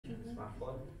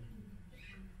smartphone,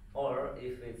 or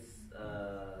if it's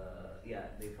yeah,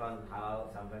 they found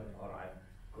halal sometimes, or I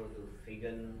go to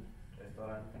vegan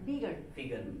restaurant. Vegan,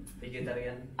 vegetarian.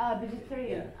 Vegetarian. Yeah,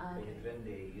 vegetarian.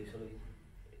 They usually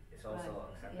it's also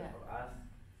accepted for us.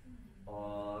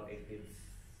 Or if it's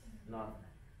not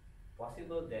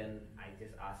possible, then I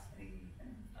just ask the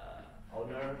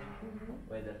owner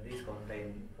whether this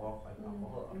contain pork and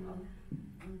alcohol or not.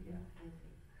 Yeah.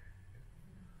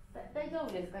 大丈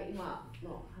夫ですか今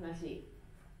の話。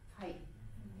はい。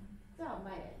じゃあ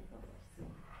前へどうぞ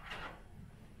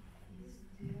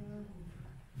質問。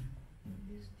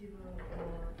Festival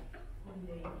or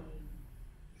holiday in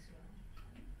Islam?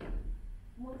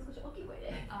 もう少し大きい声で。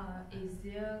Is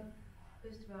there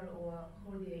festival or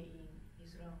holiday in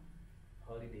Islam?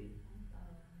 Holiday.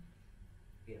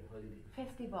 Yeah, holiday.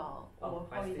 Festival or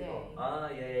holiday.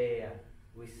 Festival. Yeah.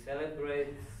 We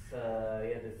celebrate.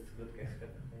 Yeah, that's a good question.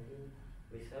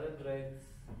 We celebrate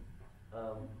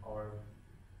our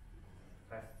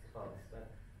festivals.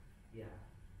 Yeah,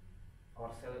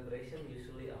 our celebration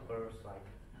usually occurs like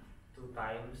 2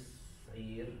 times a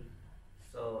year.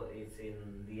 So it's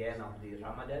in the end of the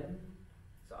Ramadan.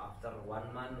 So after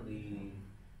 1 month we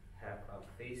have a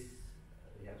feast.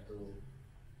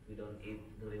 We don't eat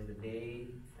during the day.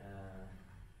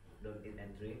 Don't eat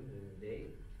and drink during the day.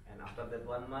 And after that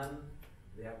 1 month,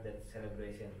 we have that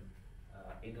celebration,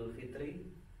 Idul Fitri.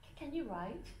 Can you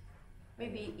write?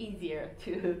 Maybe easier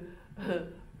to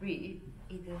read.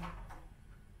 Idul.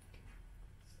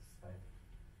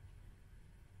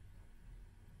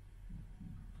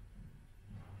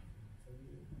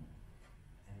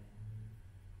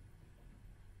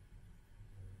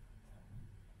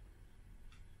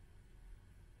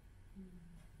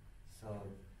 So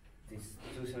these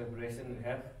 2 celebrations we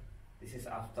have. This is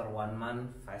after 1 month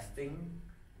fasting.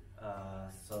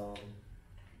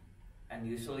 And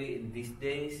usually in these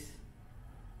days,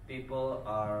 people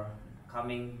are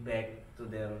coming back to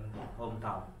their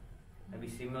hometown. Maybe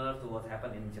similar to what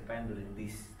happened in Japan during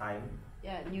this time.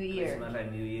 Yeah, New Year. Christmas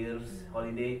and New Year's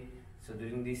holiday. So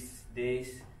during these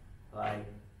days, like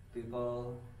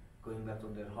people going back to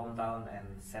their hometown and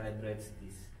celebrates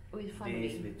these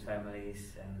days with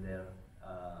families and their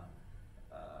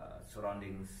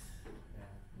surroundings.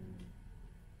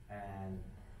 And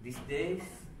these days,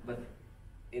 but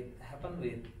it happened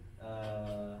with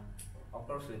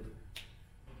occurs with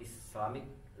Islamic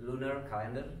lunar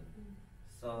calendar.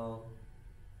 So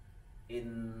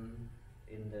in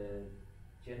the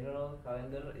general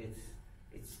calendar,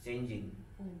 it's changing.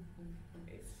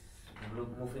 It's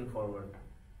moving forward.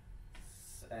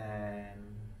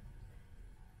 And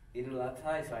Idul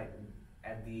Adha is like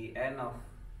at the end of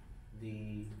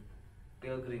the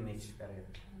pilgrimage period,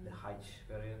 the Hajj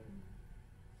period.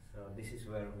 So this is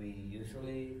where we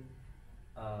usually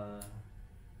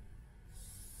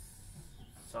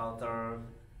slaughter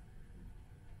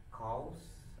cows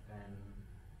and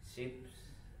sheep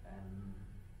and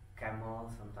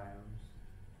camels sometimes.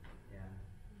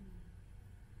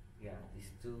 Yeah,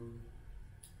 these 2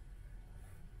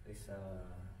 is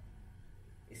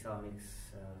Islamic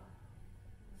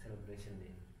celebration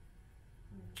day.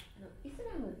 イス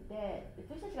ラムって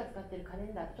私たちが使っているカレ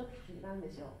ンダーとちょっと違うん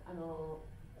ですよ。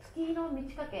月の満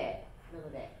ち欠けな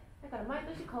ので、だから毎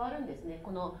年変わるんですね。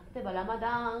この例えばラマ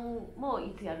ダンも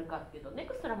いつやるかっていうと、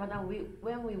next Ramadan,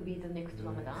 when will be the next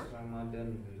Ramadan? Next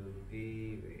Ramadan will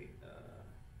be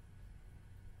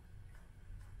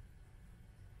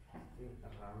I think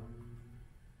around.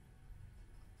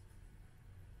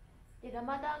 でラ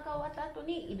マダンが終わった後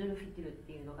にイドルフィトルっ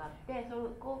ていうのがあって、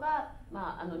そこが、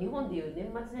日本でいう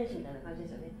年末年始みたいな感じで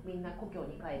すよね。みんな故郷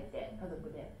に帰って家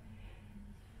族で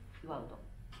祝うと。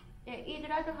でイード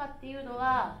ルアドハっていうの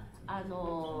は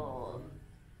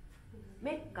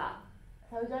メッカ、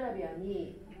サウジアラビア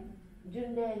に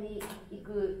巡礼に行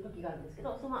く時があるんですけ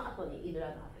ど、その後にイードルア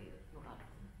ドハというのがある。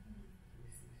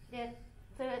で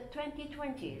それは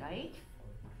2020 right?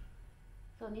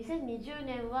 そう2020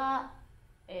年は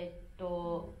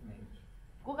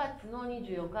5月の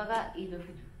24日がイードルフ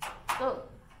ィトル。So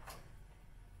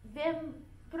then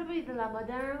probably the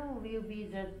Ramadan will be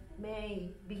the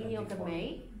May, beginning of the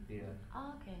May. Yeah.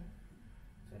 Oh, okay.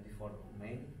 24th of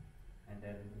May, and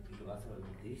then Idul Adha will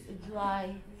be this.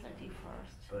 July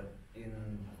 31st. But in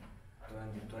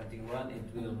 2021,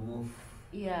 it will move.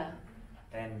 Yeah.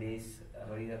 10 days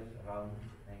earlier, around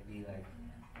maybe like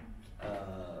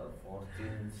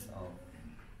 14th of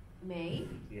May.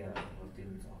 Yeah,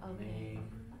 14th of May,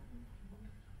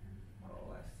 more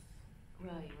or less.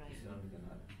 Right. It's only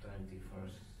gonna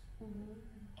 21st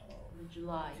of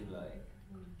July. July.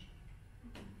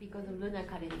 Because of lunar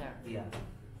calendar. Yeah.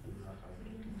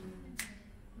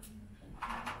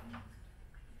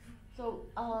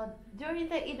 During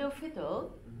the Idul Fitr,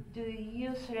 do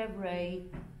you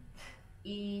celebrate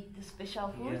eat special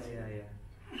foods? Yeah.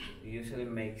 We usually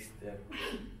makes the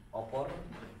opor.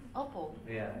 Oppo.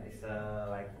 Yeah, it's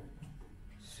like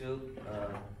soup,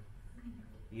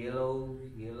 yellow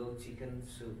chicken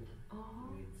soup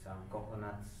with some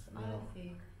coconuts I milk.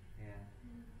 see. Yeah,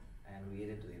 and we eat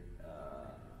it with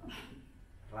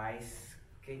rice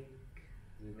cake.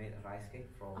 We made a rice cake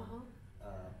from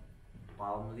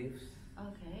palm leaves.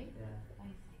 Okay. Yeah. I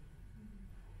see.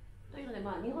 というので、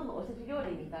まあ、日本のおせち料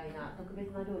理みたいな特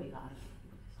別な料理がある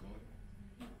ということです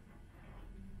ね。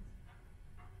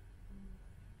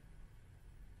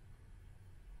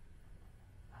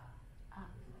あ、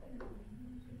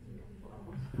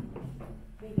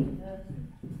maybe the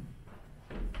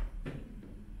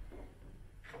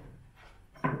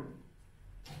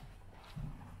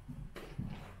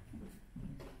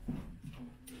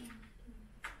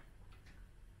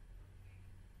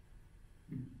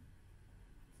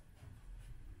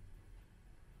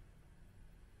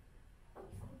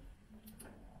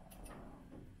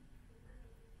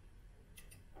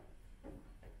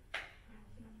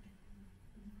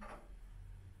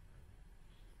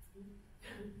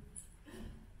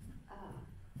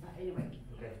anyway.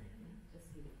 Okay.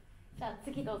 Just leave it. じゃあ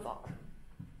次どうぞ。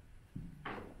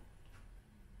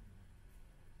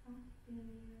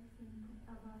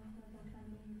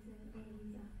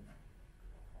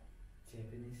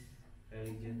Japanese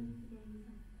religion.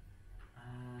 I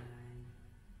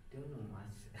don't know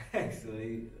much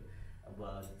actually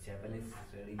about Japanese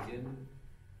religion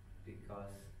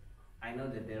because I know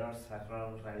that there are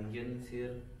several religions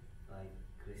here, like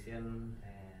Christian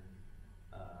and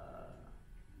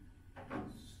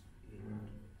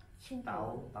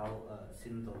Shinto's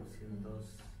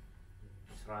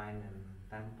shrine and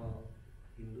temple,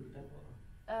 Hindu temple.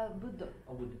 Buddha.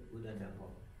 Oh, Buddha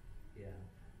temple. Yeah,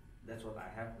 that's what I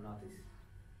have noticed.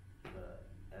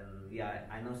 And yeah,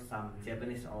 I know some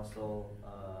Japanese also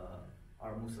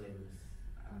are Muslims.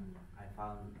 I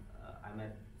found I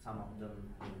met some of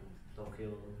them in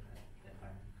Tokyo at that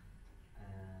time.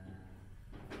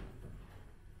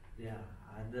 Yeah,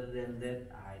 other than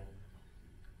that, I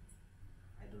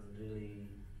don't really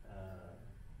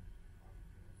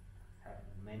have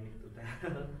many to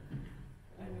tell.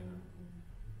 I don't know.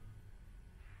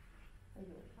 大丈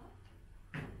夫ですか？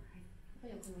はい。じゃ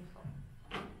あ横の人。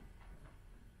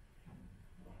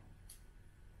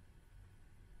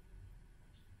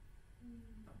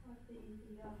What is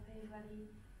your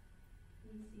favorite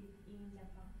dish in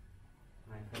Japan?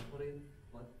 My favorite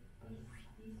what?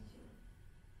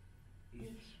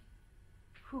 Dish.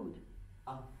 Food.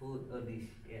 Food or dish,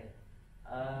 yeah.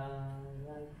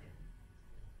 Like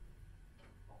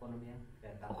okonomiyaki.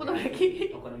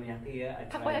 Okonomiyaki? Okonomiyaki, yeah. I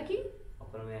tried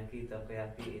Takoyaki?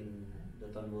 takoyaki in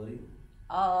Dotonbori.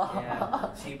 Oh.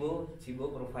 Yeah, Chibo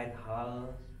provide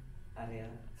halal area.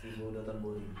 Chibo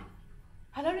Dotonbori.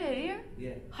 Halal area?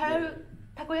 Yeah. Halal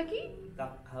takoyaki?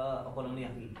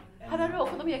 Okonomiyaki. And Halal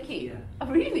okonomiyaki? Yeah. Oh,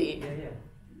 really? Yeah.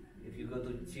 If you go to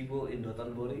Chibo in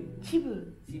Dotonbori.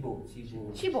 Chibu.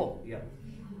 Chibo. Yeah.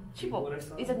 Chibo.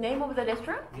 restaurant. Is the name of the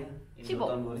restaurant? Yeah. In Chibo.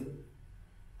 Dotonbori.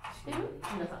 知ってる？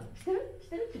皆さん。知って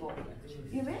る？チボ。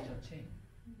有名？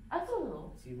あ、そうな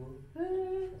の？チボ。へ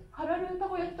え。ハラルた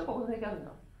こ焼きとかお好み焼きあるん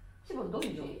だ。チボどう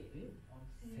いう字？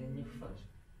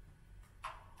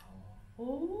お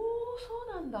お、そ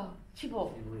うなんだ。チ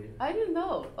ボ。I didn't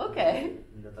know. Okay.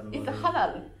 It's a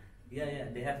halal.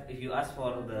 Yeah. They have. If you ask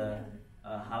for the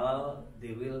halal,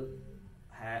 they will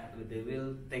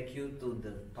take you to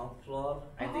the top floor.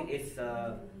 I think it's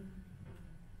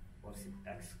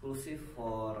exclusive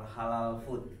for halal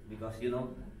food because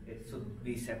it should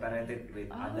be separated with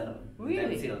other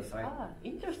utensils, right?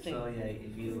 Interesting. So yeah,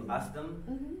 if you ask them,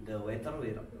 the waiter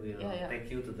will take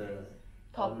you to the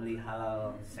top. only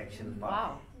halal section part.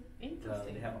 Wow,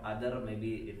 interesting. They have other,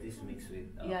 maybe it is mixed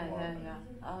with pork.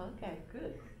 Oh, okay,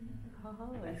 good.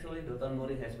 Actually,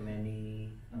 Dotonbori has many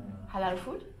halal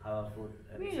food. Halal food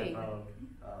at Really? several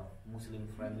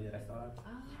Muslim-friendly restaurants.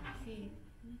 I see.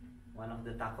 One of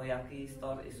the takoyaki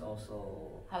store is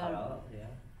also halal. Yeah,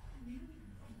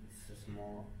 it's a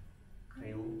small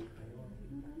Creole.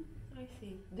 I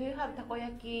see. Do you have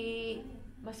takoyaki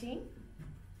machine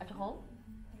at home?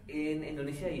 In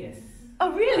Indonesia, yes.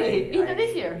 Oh, really?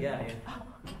 Indonesia? Yeah.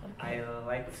 I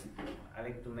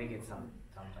like to make it sometime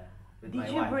with my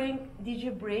Did wife.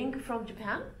 you bring from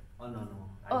Japan? Oh no,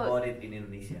 I bought it in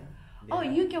Indonesia.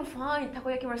 You can find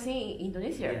takoyaki machine in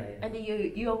Indonesia, and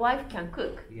your wife can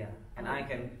cook. Yeah, and I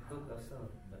can cook also,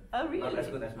 but really? not as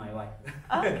good as my wife.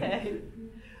 Okay.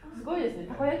 すごいですね。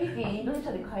たこ焼き器インドネシ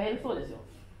アで買えるそうですよ。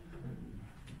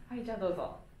はい、じゃあどう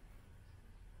ぞ。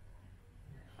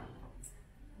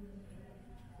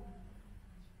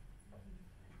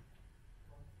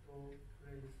What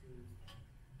places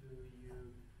do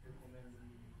you recommend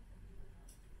in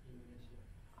Indonesia?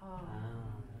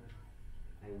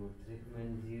 I would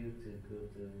recommend you to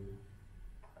go to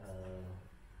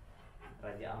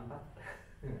Raja Ampat,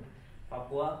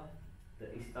 Papua,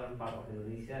 the eastern part of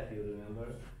Indonesia. If you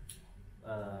remember,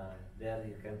 there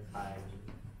you can find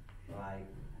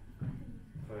like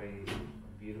very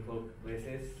beautiful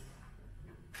places.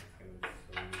 I can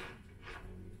show you.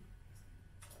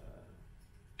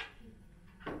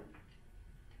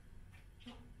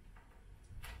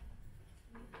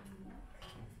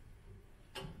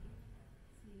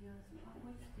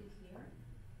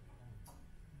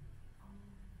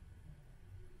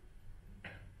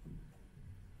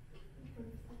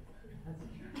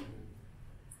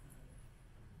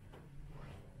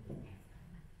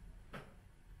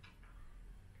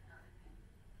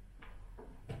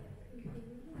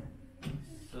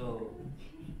 So,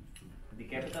 the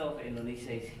capital of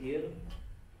Indonesia is here,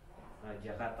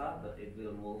 Jakarta, but it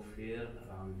will move here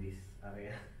around this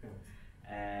area.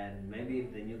 And maybe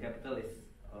if the new capital is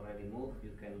already moved,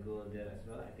 you can go there as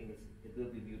well. I think it will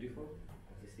be beautiful,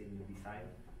 as you see in the design.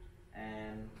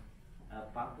 And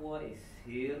Papua is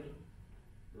here.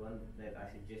 The one that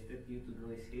I suggested you to go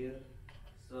is here.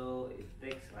 So it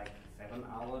takes like 7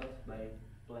 hours by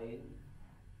plane.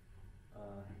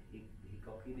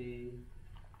 Hikokide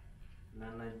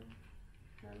Nana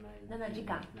 7時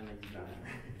間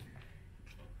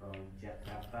from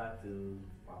Jakarta to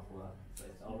Papua. So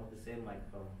it's almost the same like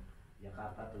from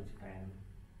Jakarta to Japan.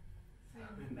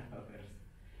 7 hours.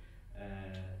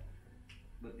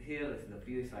 But here is the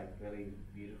view is like very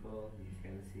beautiful. You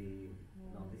can see.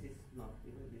 No, this is not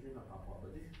Papua,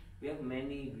 but we have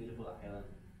many beautiful islands.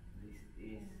 This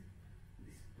is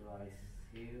this place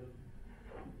here.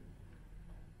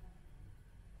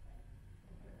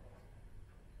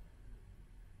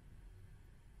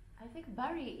 I think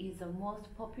Bali is the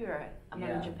most popular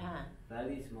among Japan.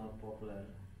 Bali is more popular,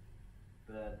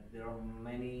 but there are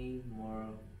many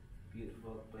more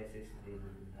beautiful places in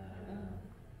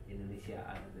Indonesia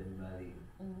other than Bali.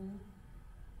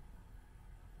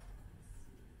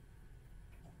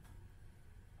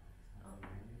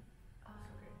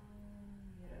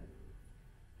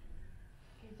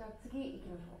 Okay, じゃあ次行き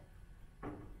ましょう。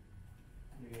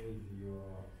 Where is your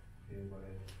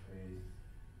favorite place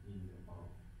in Japan?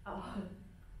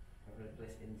 Favorite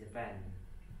place in Japan?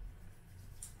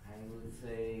 I would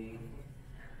say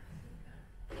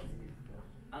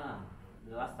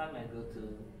the last time I go to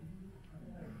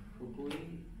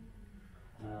Fukui,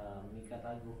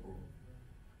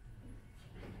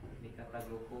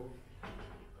 Mikata-Goko,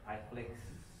 Iflex.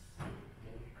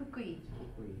 福井。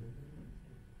Fukui.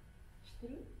 知っ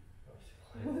てる？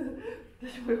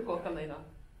私もよくわかんないな。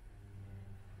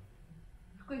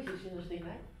福井出身の人い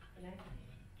ない？いない？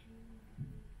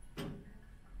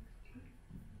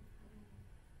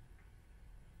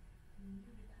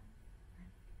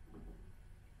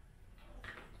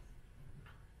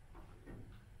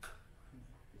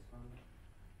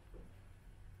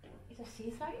 It's a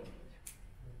seaside?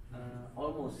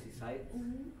 Almost seaside.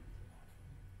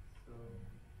 So,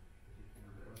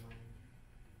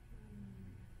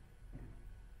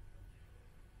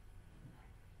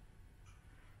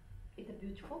 It's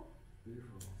beautiful.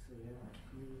 beautiful. So yeah.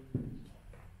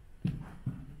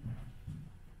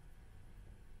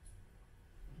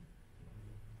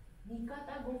 三方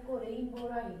五湖レインボー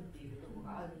ラインっていうとこ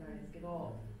ろがあるみたいですけ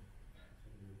ど、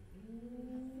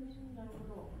なるほ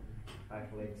ど。Five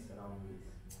lakes around this.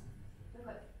 なん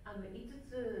か5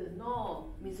つ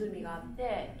の湖があっ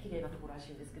て綺麗なところらし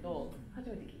いんですけど、初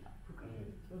めて聞いた。は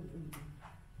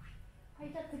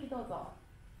い、じゃあ次どうぞ。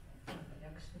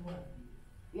訳してもらって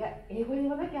いや、英語で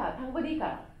言わなきゃ単語でいいか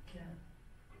ら。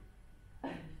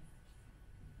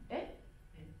え？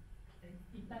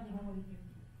一旦日本語で言って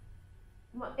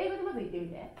まあ、英語でまず言ってみ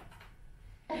て。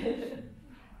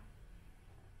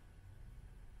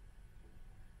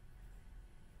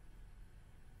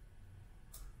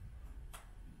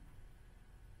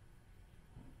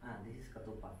This is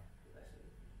ketupat.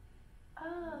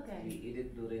 Ah, okay. We eat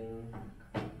it during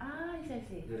I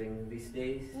see. during these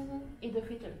days. Idul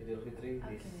Fitr. Idul Fitri.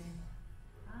 This Okay.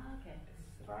 Okay.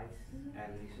 is rice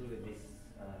and usually this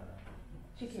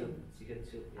Chicken. chicken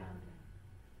soup. Yeah.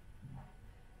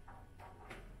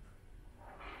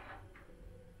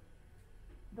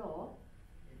 どう？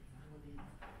日本語でいいです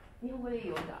か？日本語でいい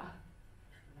よ、じゃあ。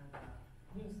なんか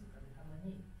ニュースとかでたま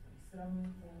にイスラム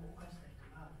を犯した人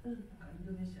が、なんかイン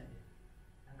ドネシアで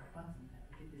なんか罰みたい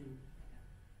なの受けてるみたいな、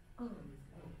そうで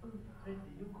すけど、それっ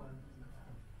てよくイ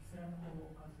スラム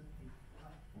法を犯すっていうか、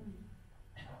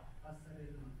罰され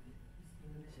るのって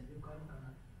インドネシアでよくあるか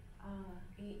な。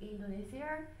In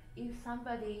Indonesia, if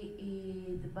somebody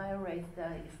is violates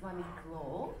the Islamic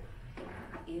law,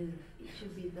 it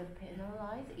should be the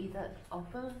penalized. Is that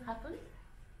often happens?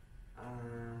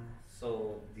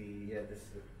 This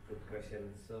is a good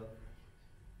question. So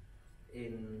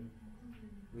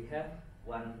we have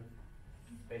one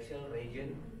special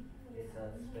region. It's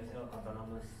a special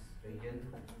autonomous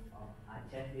region of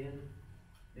Aceh here.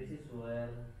 This is where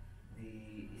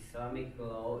the Islamic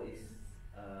law is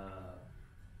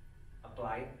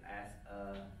applied as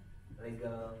a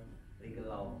legal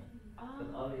law, but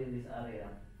only in this area.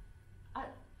 I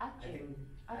Aceh. think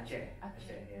Aceh,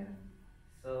 Aceh. yeah.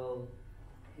 So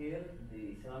here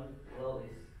the Islamic law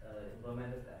is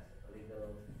implemented as a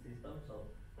legal system. So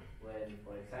when,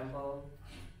 for example,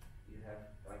 you have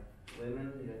like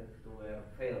women, you have to wear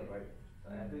veil, right?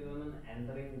 So every woman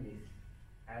entering this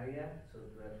area should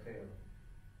wear veil,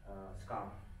 scarf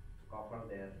to cover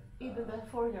their Even the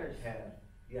foreigners. hair.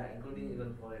 Yeah, including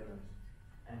even foreigners.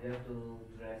 And you have to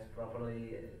dress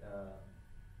properly.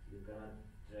 You cannot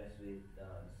dress with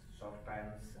short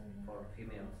pants for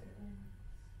females.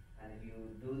 Yeah. And if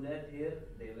you do that here,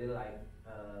 they will like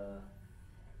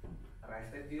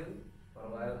arrested you for a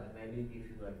while and maybe give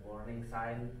you like warning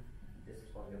sign just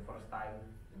for your first time,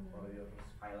 for your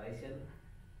first violation.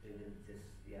 They will just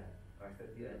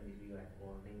arrested you and give you like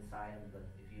warning sign. But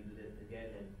if you do that again,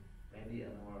 then maybe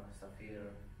a more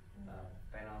severe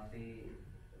penalty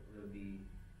will be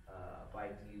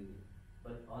applied to you.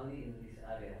 But only in this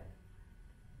area.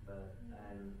 But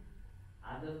and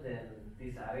other than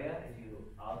this area, if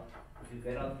you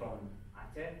get out from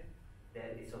Aceh, then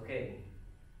it's okay.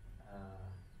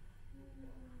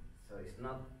 So it's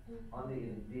not only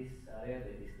in this area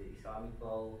that is the Islamic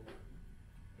law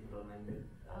implemented.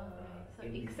 So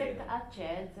in except detail.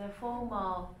 Aceh, the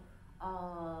former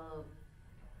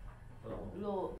law